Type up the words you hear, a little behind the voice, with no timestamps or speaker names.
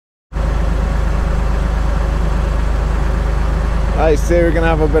Right, so we're going to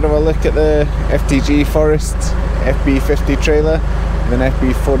have a bit of a look at the FTG Forest FB50 trailer with an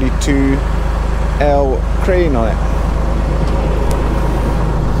FB42L crane on it.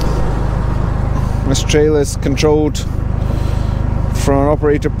 This trailer is controlled from an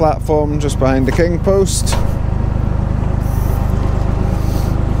operator platform just behind the king post.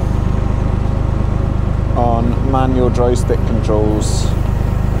 On manual joystick controls.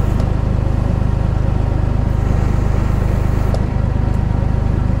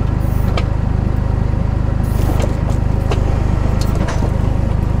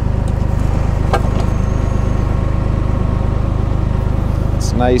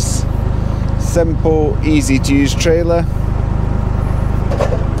 Nice, simple, easy to use trailer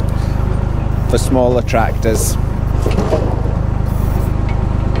for smaller tractors.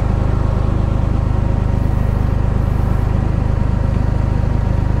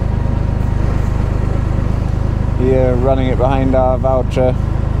 Here running it behind our Valtra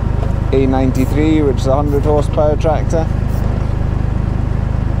A93, which is a 100 horsepower tractor.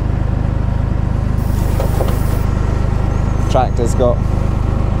 Tractor's got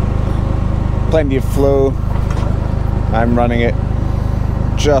plenty of flow. I'm running it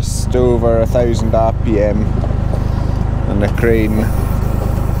just over 1000 RPM and the crane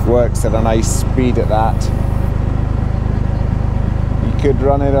works at a nice speed at that. You could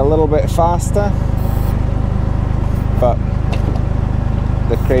run it a little bit faster, but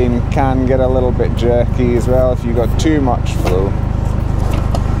the crane can get a little bit jerky as well if you've got too much flow.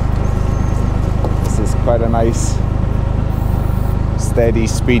 This is quite a nice steady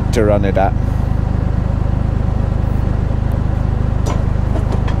speed to run it at.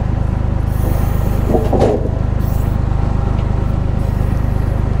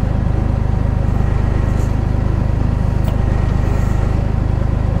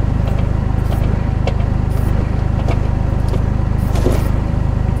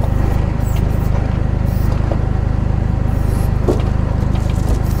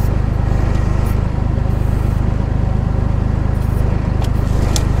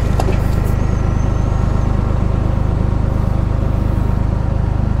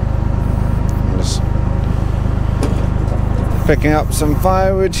 Picking up some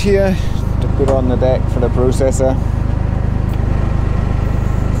firewood here to put on the deck for the processor.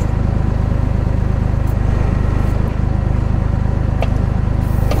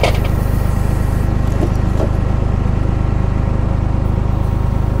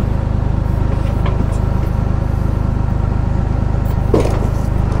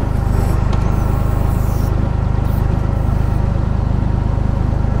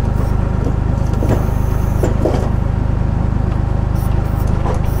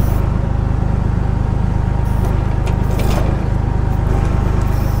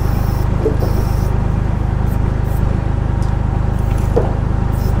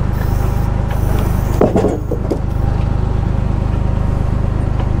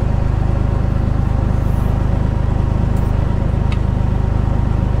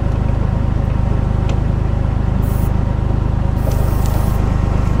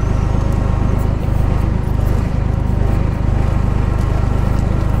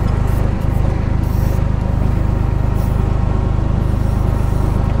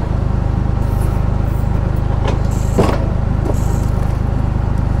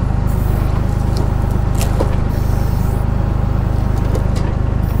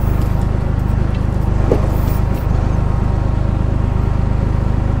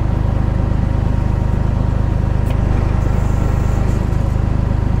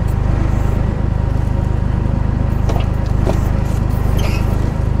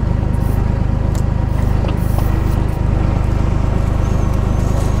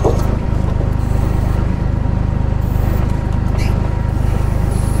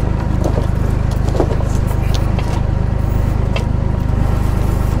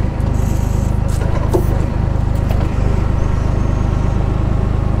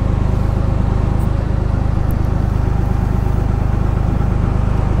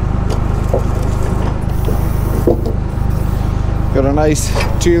 Got a nice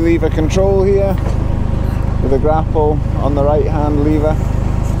 2-lever control here with a grapple on the right hand lever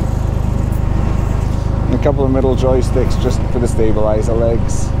and a couple of middle joysticks just for the stabilizer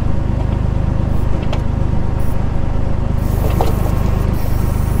legs.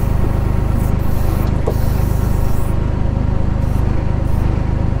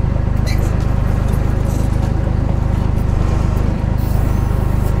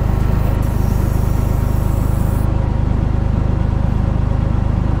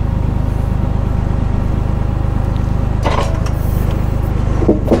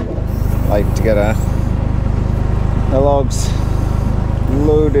 Like to get the logs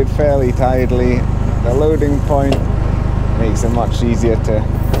loaded fairly tidily. The loading point makes it much easier to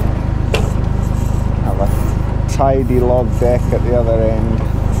have a tidy log deck at the other end.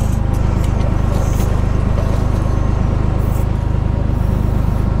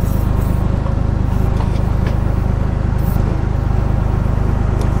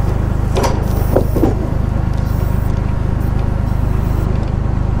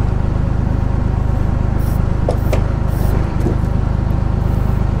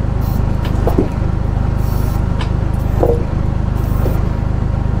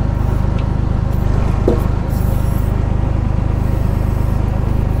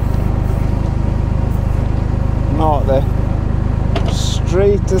 Not the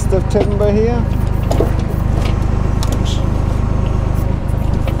straightest of timber here, which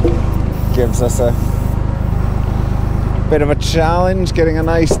gives us a bit of a challenge getting a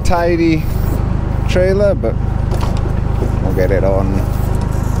nice tidy trailer, but we'll get it on.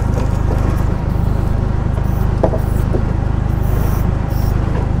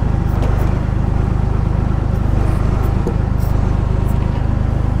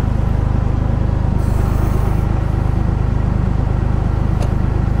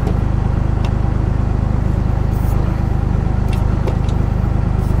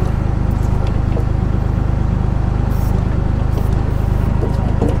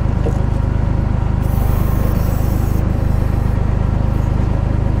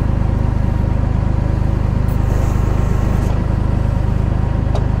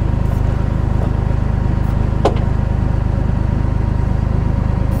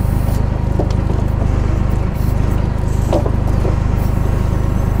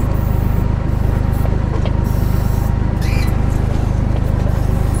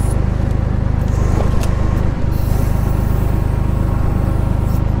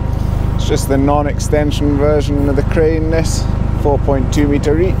 Just the non-extension version of the crane, this 4.2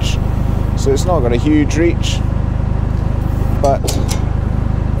 meter reach, so it's not got a huge reach, but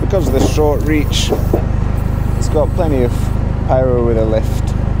because of the short reach it's got plenty of power with a lift.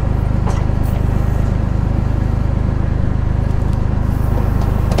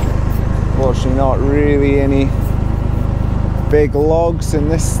 Fortunately not really any big logs in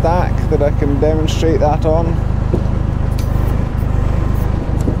this stack that I can demonstrate that on.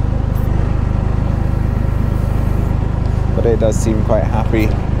 But it does seem quite happy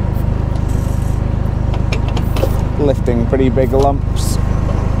lifting pretty big lumps.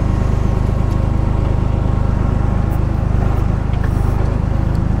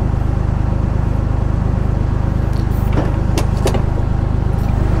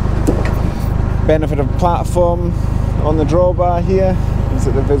 Benefit of platform on the drawbar here is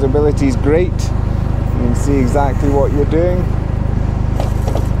that the visibility is great. You can see exactly what you're doing.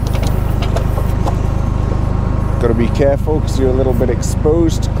 Got to be careful because you're a little bit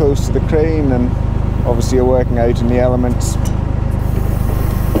exposed close to the crane, and obviously you're working out in the elements.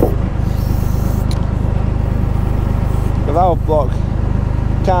 The valve block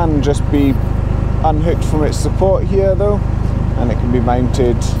can just be unhooked from its support here though, and it can be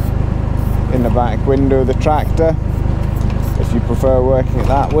mounted in the back window of the tractor if you prefer working it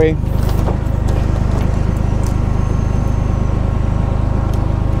that way.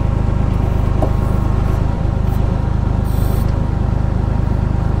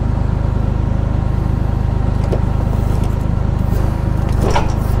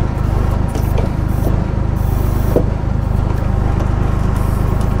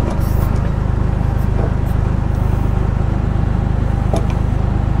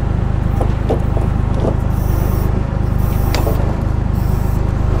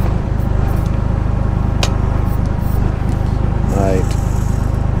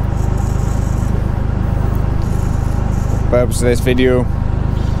 Purpose of this video,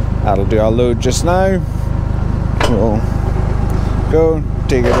 that'll do our load just now. We'll go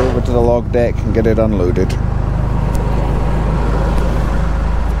take it over to the log deck and get it unloaded.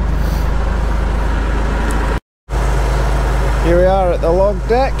 Here we are at the log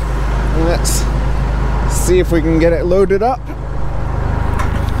deck, and let's see if we can get it loaded up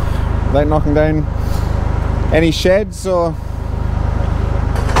without knocking down any sheds or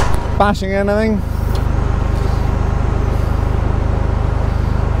bashing anything.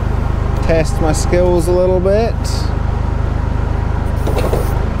 Test my skills a little bit.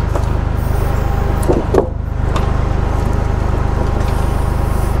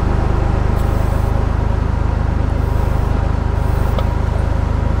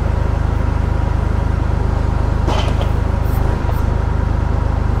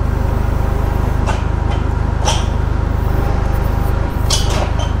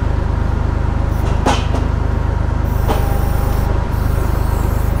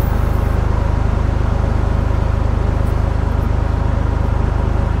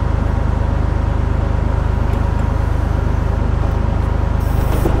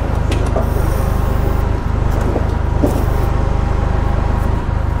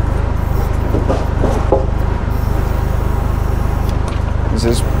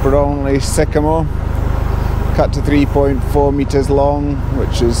 predominantly Sycamore, cut to 3.4 meters long,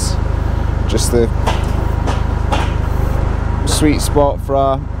 which is just the sweet spot for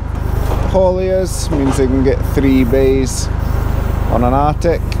our hauliers. Means they can get 3 bays on an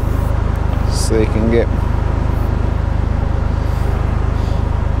Arctic, so they can get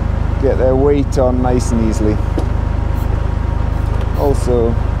their weight on nice and easily.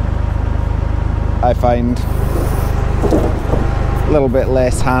 Also, I find a little bit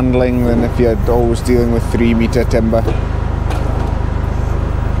less handling than if you're always dealing with 3 meter timber.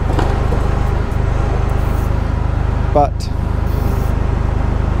 But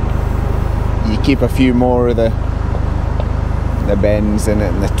you keep a few more of the bends in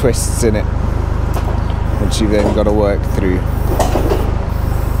it and the twists in it, which you've then got to work through.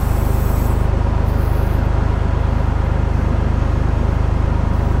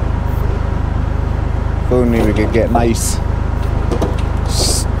 If only we could get nice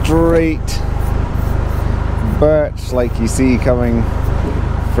straight birch like you see coming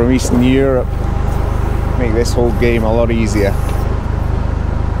from Eastern Europe. Make this whole game a lot easier.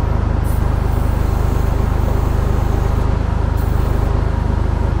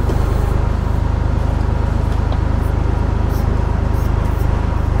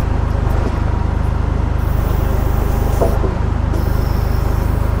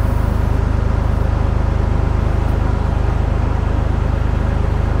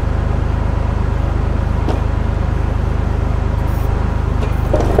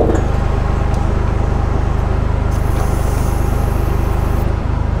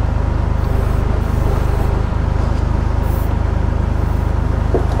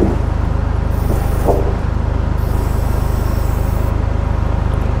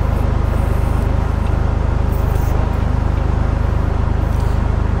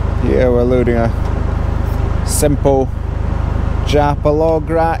 Here we're loading a simple Japa log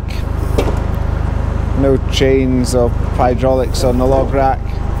rack, no chains or hydraulics on the log rack,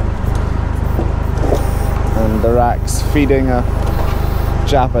 and the rack's feeding a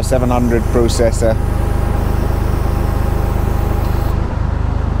Japa 700 processor.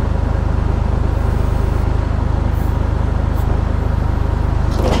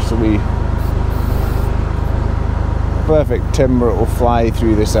 So we perfect timber, it will fly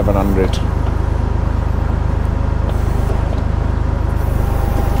through the 700.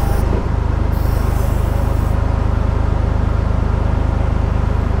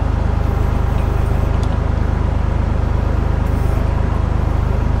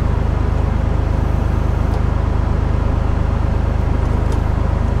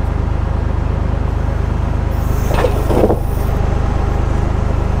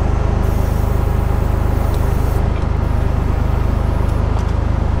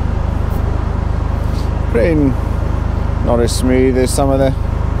 Crane not as smooth as some of the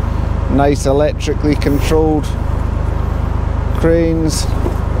nice electrically controlled cranes,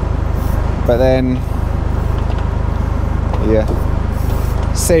 but then yeah,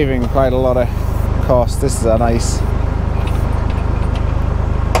 saving quite a lot of cost. This is a nice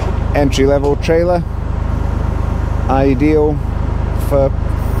entry-level trailer, ideal for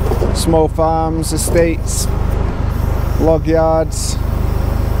small farms, estates, log yards.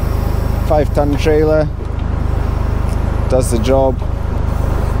 5-ton trailer, does the job,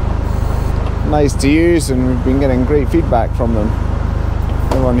 nice to use, and we've been getting great feedback from them.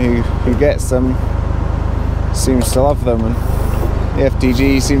 Everyone who gets them seems to love them, and the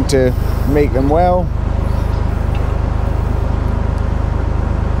FTG seem to make them well.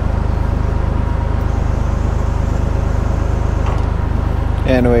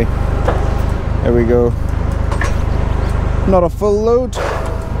 Anyway, there we go. Not a full load,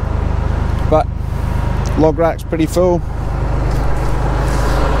 but log rack's pretty full.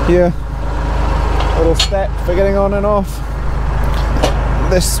 Here, little step for getting on and off.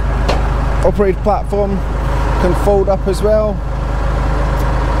 This operated platform can fold up as well.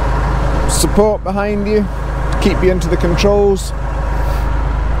 Support behind you, keep you into the controls.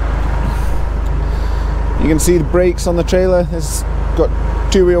 You can see the brakes on the trailer. It's got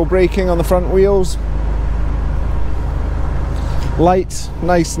 2-wheel braking on the front wheels. Lights,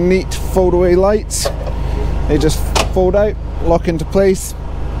 nice neat fold away lights. They just fold out, lock into place.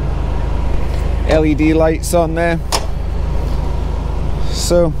 LED lights on there.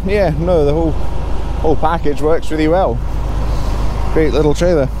 So yeah, no, the whole package works really well. Great little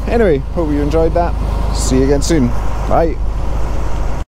trailer. Anyway, hope you enjoyed that. See you again soon. Bye.